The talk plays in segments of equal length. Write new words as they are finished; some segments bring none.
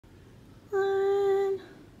Hand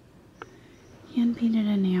painted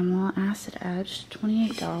enamel, acid edged,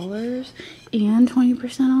 $28 and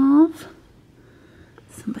 20% off.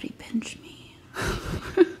 Somebody pinch me.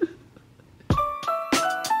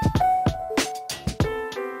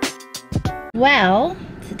 Well,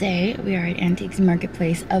 today we are at Antiques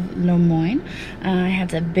Marketplace of Lemoyne. I had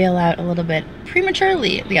to bail out a little bit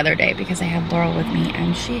prematurely the other day because I had Laurel with me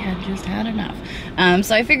and she had just had enough.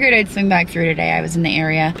 So I figured I'd swing back through today. I was in the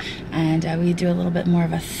area and we do a little bit more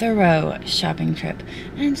of a thorough shopping trip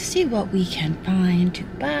and see what we can find to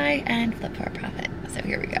buy and flip for a profit. So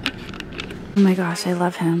here we go. Oh my gosh, I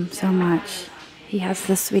love him so much. He has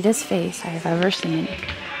the sweetest face I have ever seen.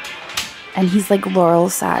 And he's like Laurel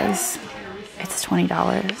size. It's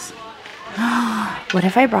 $20. What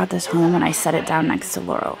if I brought this home and I set it down next to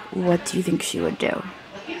Laurel? What do you think she would do?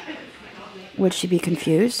 Would she be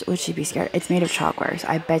confused? Would she be scared? It's made of chalkworks.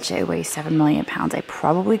 I bet you it weighs 7 million pounds. I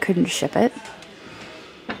probably couldn't ship it.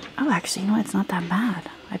 Oh, actually, you know, it's not that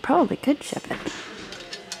bad. I probably could ship it.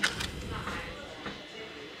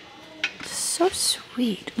 It's so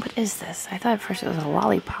sweet. What is this? I thought at first it was a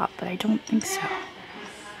lollipop, but I don't think so.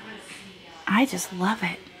 I just love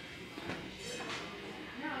it.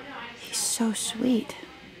 He's so sweet.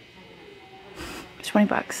 20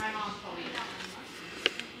 bucks.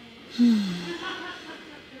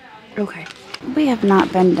 Okay. We have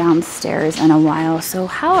not been downstairs in a while, so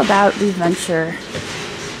how about we venture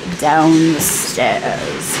down the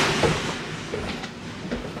stairs?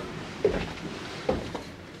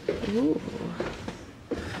 Ooh.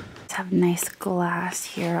 Let's have nice glass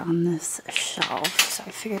here on this shelf, so I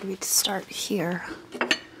figured we'd start here.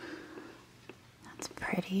 That's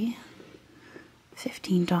pretty.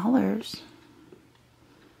 $15.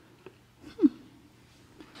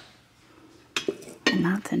 And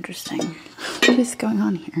that's interesting. What is going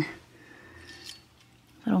on here?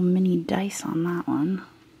 Little mini dice on that one.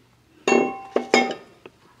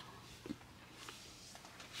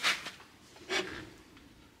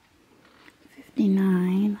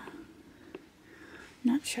 $59.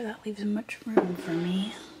 Not sure that leaves much room for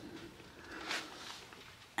me.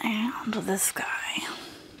 And this guy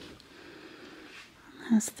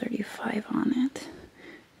has 35 on it.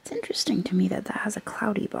 It's interesting to me that that has a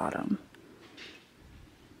cloudy bottom.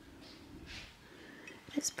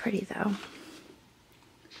 It's pretty though.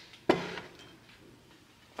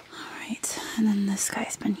 Alright, and then this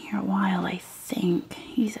guy's been here a while, I think.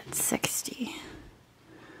 He's at 60.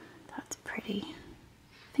 That's pretty.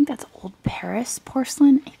 I think that's Old Paris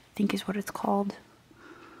porcelain, I think is what it's called.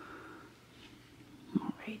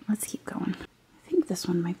 Alright, let's keep going. I think this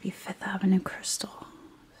one might be Fifth Avenue Crystal.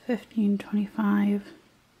 $15.25.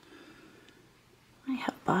 I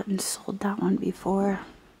have bought and sold that one before.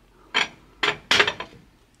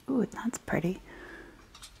 Ooh, that's pretty.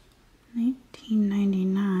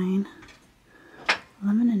 $19.99.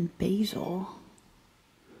 Lemon and basil.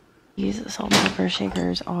 These salt and pepper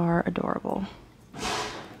shakers are adorable.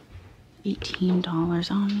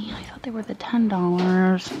 $18 on me. I thought they were the $10.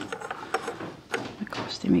 Oh my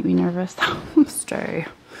gosh, they make me nervous. Stay.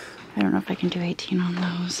 I don't know if I can do 18 on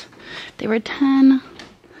those. If they were 10,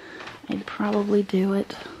 I'd probably do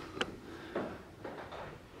it. Oh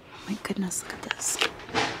my goodness, look at this.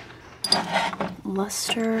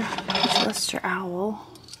 Luster owl.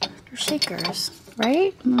 They're shakers,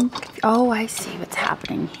 right? Oh, I see what's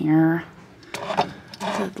happening here.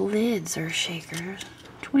 The lids are shakers.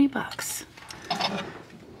 20 bucks. I'll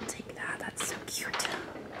take that. That's so cute.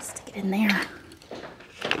 Stick it in there.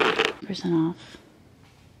 10% off.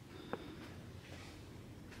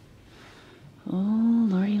 Oh,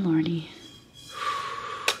 lordy, lordy.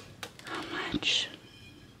 How much?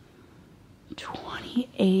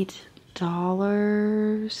 $28.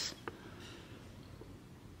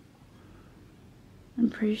 I'm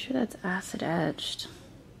pretty sure that's acid edged.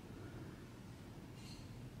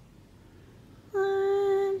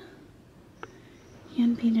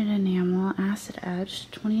 Hand painted enamel, acid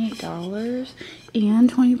edged, $28 and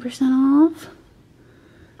 20% off.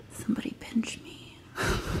 Somebody pinch me.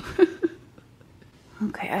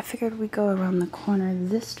 Okay, I figured we'd go around the corner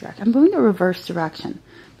this direction. I'm going the reverse direction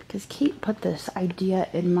because Kate put this idea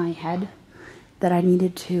in my head that I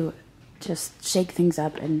needed to just shake things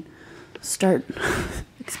up and start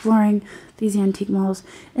exploring these antique malls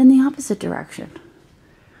in the opposite direction.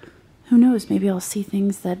 Who knows, maybe I'll see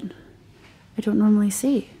things that I don't normally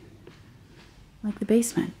see, like the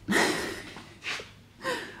basement. I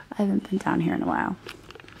haven't been down here in a while.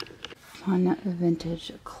 Fun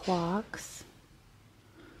vintage clocks.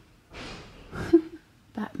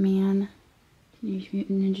 Batman, Teenage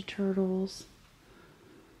Mutant Ninja Turtles. Teenage Mutant Ninja Turtles. Teenage Mutant Ninja Turtles. Teenage Mutant Ninja Turtles. Teenage Mutant Ninja Turtles. Teenage Mutant Ninja Turtles. Teenage Mutant Ninja Turtles. Teenage Mutant Ninja Turtles.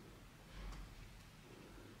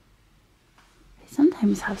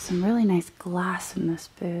 sometimes have some really nice glass in this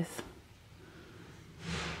booth.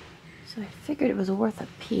 So I figured it was worth a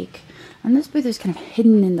peek. And this booth is kind of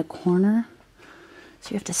hidden in the corner, so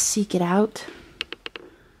you have to seek it out.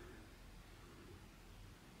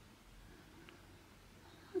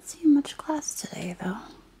 I don't see much glass today, though.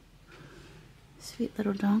 Sweet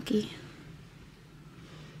little donkey.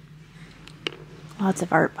 Lots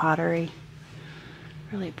of art pottery.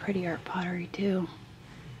 Really pretty art pottery, too.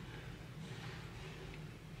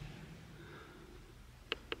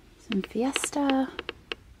 Some Fiesta.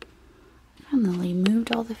 I finally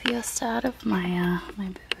moved all the Fiesta out of my my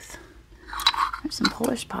booth. There's some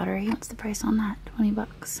Polish pottery. What's the price on that? 20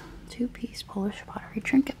 bucks. 2-piece Polish pottery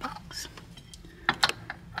trinket box.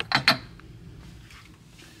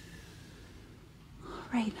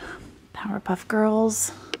 Alright, Powerpuff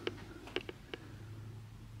Girls.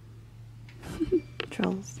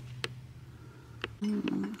 Trolls.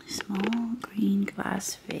 Small green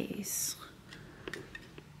glass vase.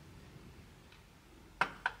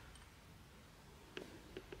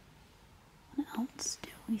 What else do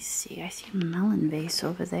we see? I see a melon vase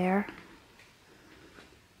over there.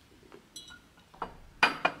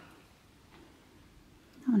 That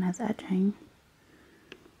one has edging.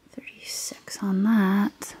 36 on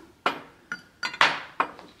that.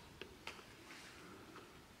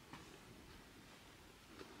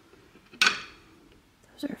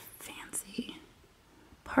 Those are fancy.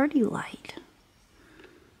 Party light.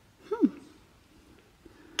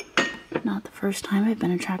 Not the first time I've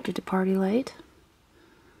been attracted to party light.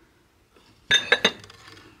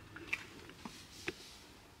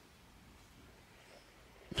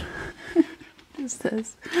 What is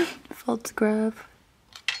this? False graph.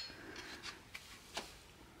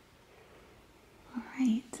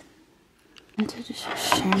 Alright. Vintage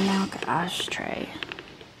shamrock ashtray.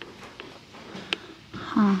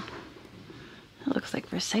 Huh. It looks like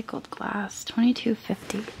recycled glass.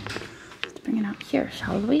 $22.50. Let's bring it out here,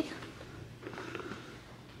 shall we?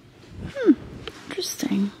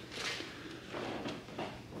 Interesting.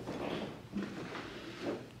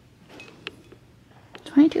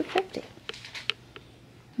 $22.50.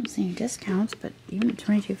 I'm seeing discounts, but even at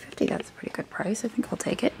 $22.50, that's a pretty good price. I think I'll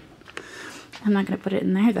take it. I'm not going to put it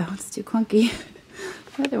in there, though. It's too clunky.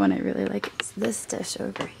 The other one I really like is this dish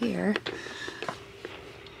over here.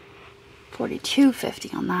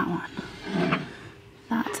 $42.50 on that one.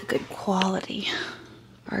 That's a good quality.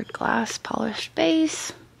 Art glass, polished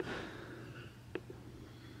base.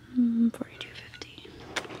 $42.50.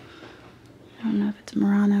 I don't know if it's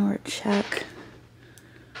Murano or Czech.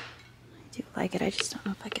 I do like it. I just don't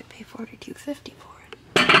know if I could pay $42.50 for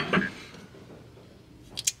it.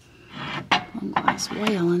 One glass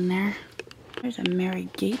whale in there. There's a Mary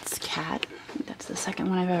Gates cat. I think that's the second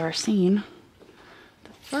one I've ever seen.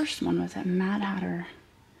 The first one was at Mad Hatter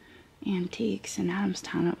Antiques in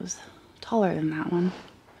Adamstown. It was taller than that one.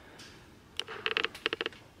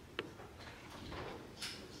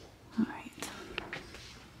 Alright.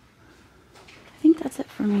 I think that's it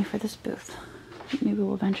for me for this booth. Maybe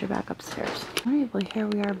we'll venture back upstairs. Alright, well here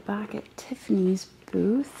we are back at Tiffany's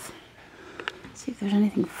booth. Let's see if there's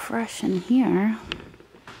anything fresh in here.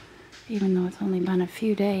 Even though it's only been a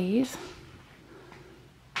few days.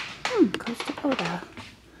 Costa Coda.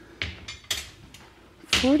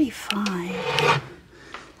 45.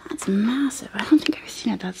 That's massive. I don't think I've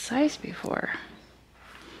seen it that size before.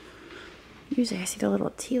 Usually I see the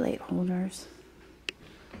little tea light holders.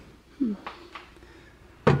 On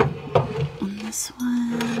this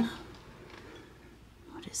one,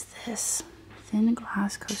 what is this? Thin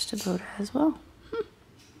glass Costa Coda as well.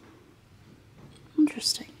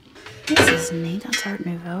 Interesting. This is neat. That's Art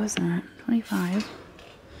Nouveau, isn't it? 25.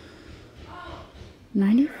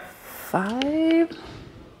 95%.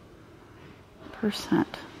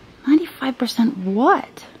 95%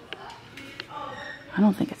 what? I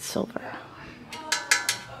don't think it's silver.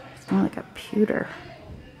 It's more like a pewter.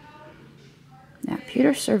 Yeah,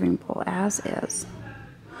 pewter serving bowl as is.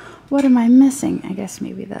 What am I missing? I guess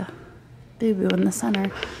maybe the boo-boo in the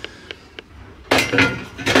center.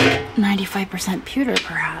 95% pewter,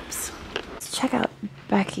 perhaps. Let's check out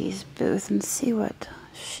Becky's booth and see what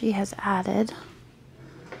she has added.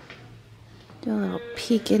 Do a little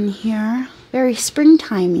peek in here. Very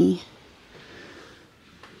springtimey.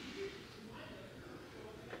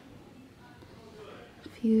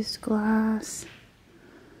 Fused glass.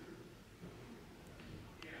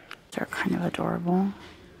 They're kind of adorable.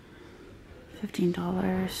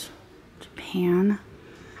 $15. Japan.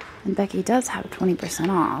 And Becky does have 20%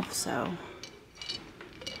 off, so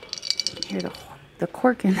you can hear the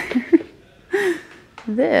cork in there.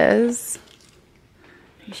 This,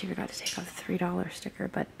 I She forgot to take off the $3 sticker,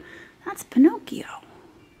 but that's Pinocchio.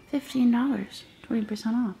 $15,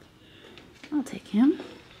 20% off. I'll take him.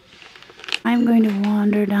 I'm going to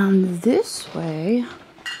wander down this way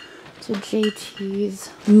to JT's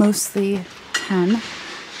mostly 10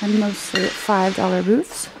 and mostly $5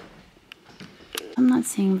 booths. I'm not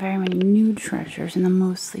seeing very many new treasures in the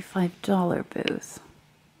mostly $5 booth.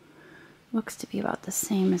 Looks to be about the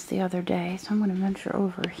same as the other day, so I'm going to venture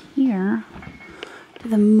over here to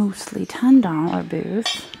the mostly $10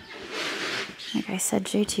 booth. Like I said,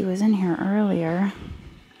 JT was in here earlier.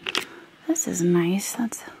 This is nice.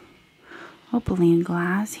 That's opaline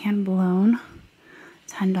glass, hand blown.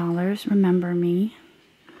 $10. Remember me.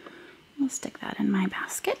 I'll stick that in my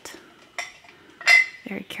basket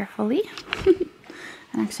very carefully.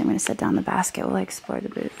 And actually, I'm going to set down the basket while I explore the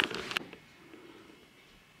booth.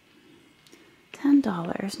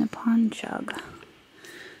 $10 Nippon jug.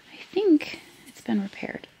 I think it's been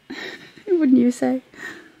repaired. Wouldn't you say?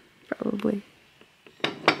 Probably.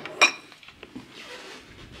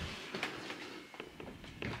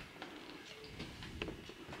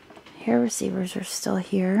 Hair receivers are still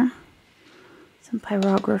here. Some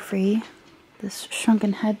pyrography. This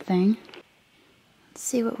shrunken head thing. Let's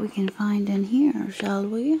see what we can find in here, shall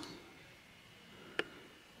we?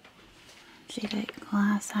 Jadeite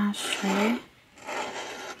glass ashtray.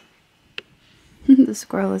 The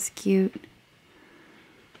squirrel is cute.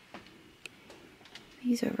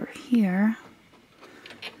 These over here.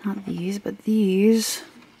 Not these, but these.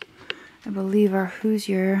 I believe are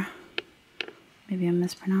Hoosier. Maybe I'm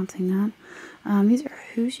mispronouncing that. These are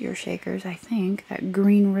Hoosier shakers, I think. That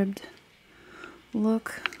green ribbed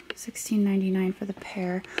look. $16.99 for the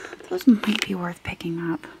pair. Those might be worth picking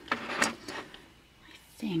up. I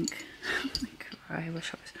think. I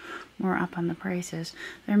wish I was more up on the prices.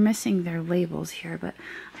 They're missing their labels here, but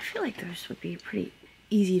I feel like those would be pretty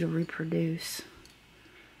easy to reproduce.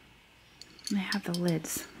 They have the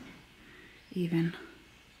lids even.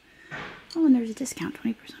 Oh, and there's a discount,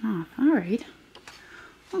 20% off. Alright.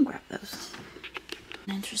 I'll grab those.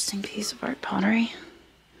 An interesting piece of art pottery.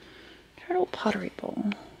 Turtle pottery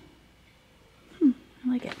bowl. I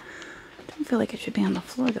like it. I don't feel like it should be on the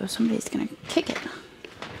floor though. Somebody's gonna kick it.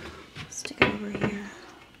 Stick it over here.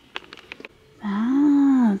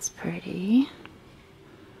 That's pretty.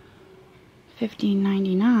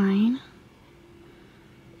 $15.99.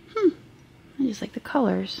 I just like the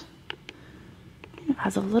colors. It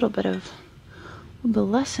has a little bit of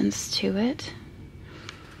opalescence to it.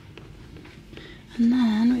 And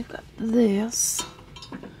then we've got this.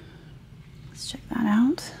 Let's check that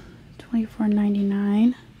out.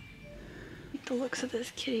 $24.99. Like the looks of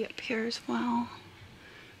this kitty up here as well.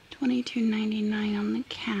 $22.99 on the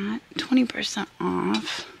cat. 20%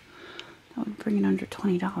 off. That would bring it under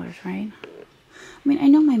 $20, right? I mean, I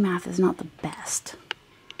know my math is not the best,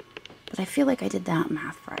 but I feel like I did that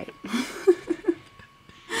math right. I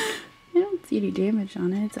don't see any damage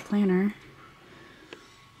on it. It's a planner.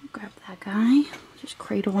 I'll grab that guy. Just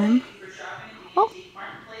cradle him. Oh.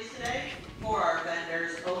 For our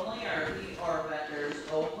vendors only,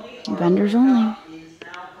 Vendors only.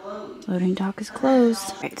 Loading dock is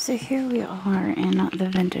closed. Alright, so here we are in the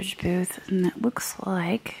vintage booth, and it looks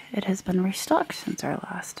like it has been restocked since our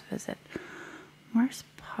last visit. Where's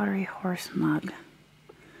Pottery Horse mug?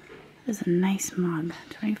 That is a nice mug.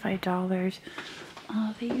 $25.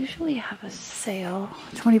 They usually have a sale,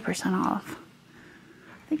 20% off.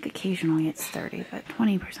 I think occasionally it's 30, but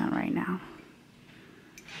 20% right now.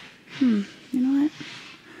 You know what?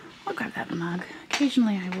 I'll grab that mug.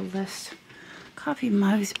 Occasionally I will list coffee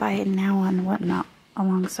mugs by now and whatnot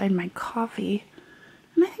alongside my coffee,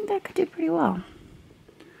 and I think that could do pretty well.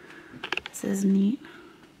 This is neat.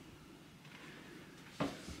 I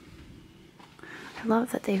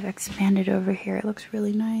love that they've expanded over here. It looks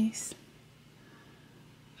really nice.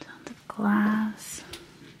 Tons of glass.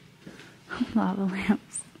 Lava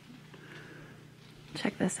lamps.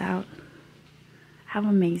 Check this out. How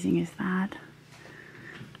amazing is that?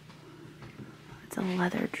 It's a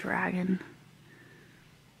leather dragon.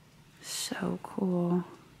 So cool.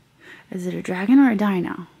 Is it a dragon or a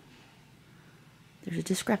dino? There's a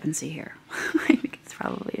discrepancy here. I think it's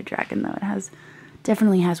probably a dragon though. It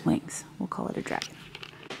definitely has wings. We'll call it a dragon.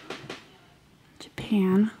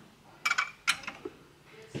 Japan.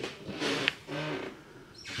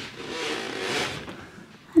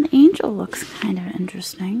 An angel looks kind of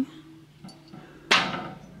interesting.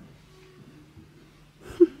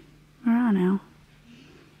 Murano.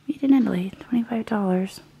 Made in Italy.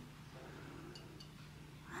 $25.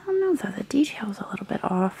 I don't know though. The detail's a little bit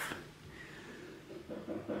off.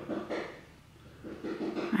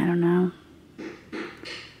 I don't know.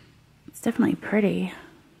 It's definitely pretty.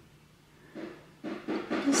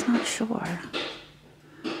 I'm just not sure.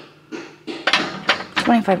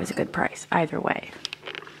 25 is a good price either way,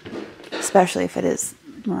 especially if it is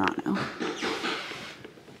Murano.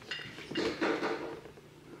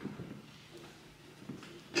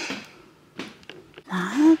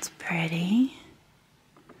 That's pretty.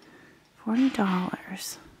 $40.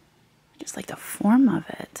 I just like the form of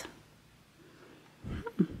it.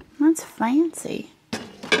 That's fancy.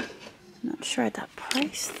 Not sure at that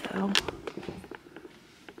price though.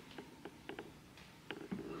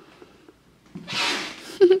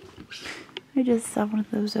 I just saw one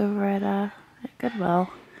of those over at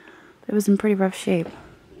Goodwill. It was in pretty rough shape.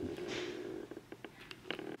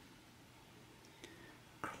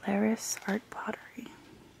 Claris Art Pottery.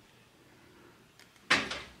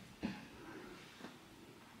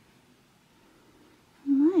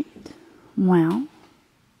 Alright. Well,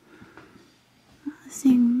 not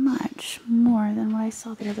seeing much more than what I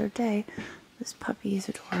saw the other day. This puppy is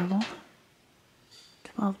adorable.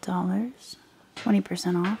 $12.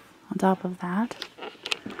 20% off on top of that.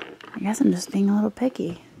 I guess I'm just being a little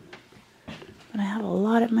picky. But I have a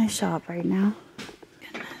lot at my shop right now.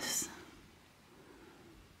 Goodness.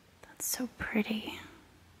 That's so pretty.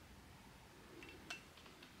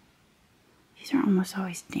 These are almost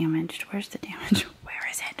always damaged. Where's the damage? Where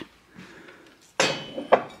is it?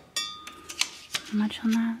 How much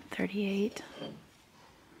on that? 38. I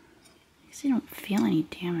guess I don't feel any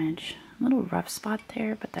damage. A little rough spot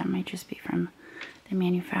there, but that might just be from the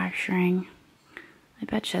manufacturing. I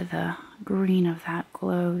bet you the green of that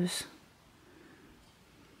glows.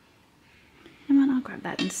 And then I'll grab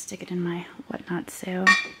that and stick it in my whatnot sale.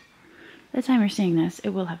 By the time you're seeing this, it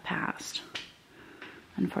will have passed.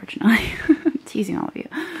 Unfortunately. I'm teasing all of you.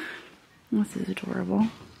 This is adorable.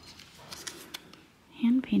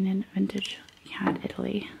 Hand-painted vintage cat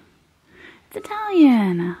Italy. It's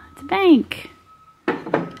Italian. It's a bank.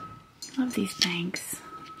 Love these banks.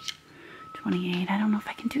 28. I don't know if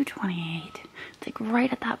I can do 28. It's like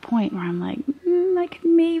right at that point where I'm like, I could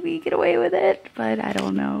maybe get away with it, but I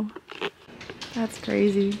don't know. That's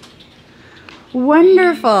crazy.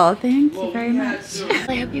 Wonderful. Thank you very much.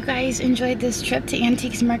 I hope you guys enjoyed this trip to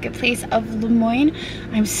Antiques Marketplace of Lemoyne.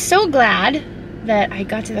 I'm so glad that I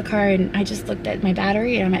got to the car and I just looked at my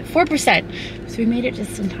battery and I'm at 4%. So we made it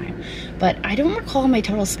just in time. But I don't recall my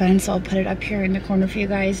total spend, so I'll put it up here in the corner for you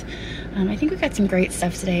guys. I think we got some great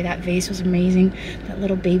stuff today. That vase was amazing. That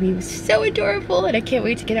little baby was so adorable, and I can't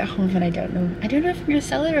wait to get it home. And I don't know if I'm gonna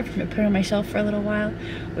sell it or if I'm gonna put it on my shelf for a little while.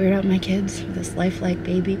 Weird out my kids with this lifelike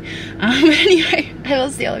baby. But anyway, I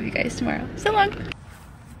will see all of you guys tomorrow. So long.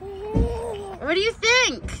 What do you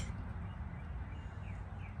think?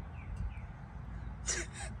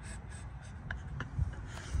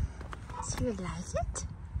 Do you like it?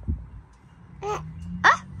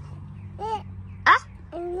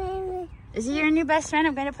 Is he your new best friend?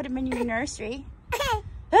 I'm gonna put him in your nursery.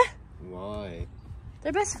 Why?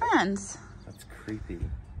 They're best friends. That's creepy.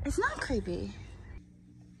 It's not creepy.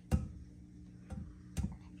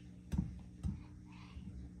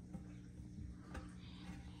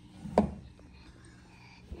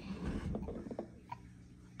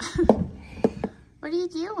 What are you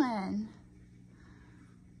doing?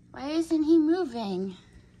 Why isn't he moving?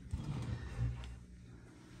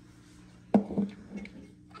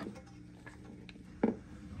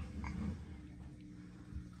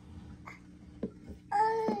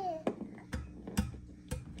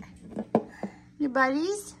 Your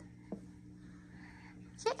buddies?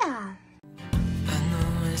 Yeah. I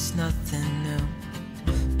know it's nothing new,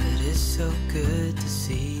 but it's so good to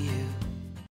see you.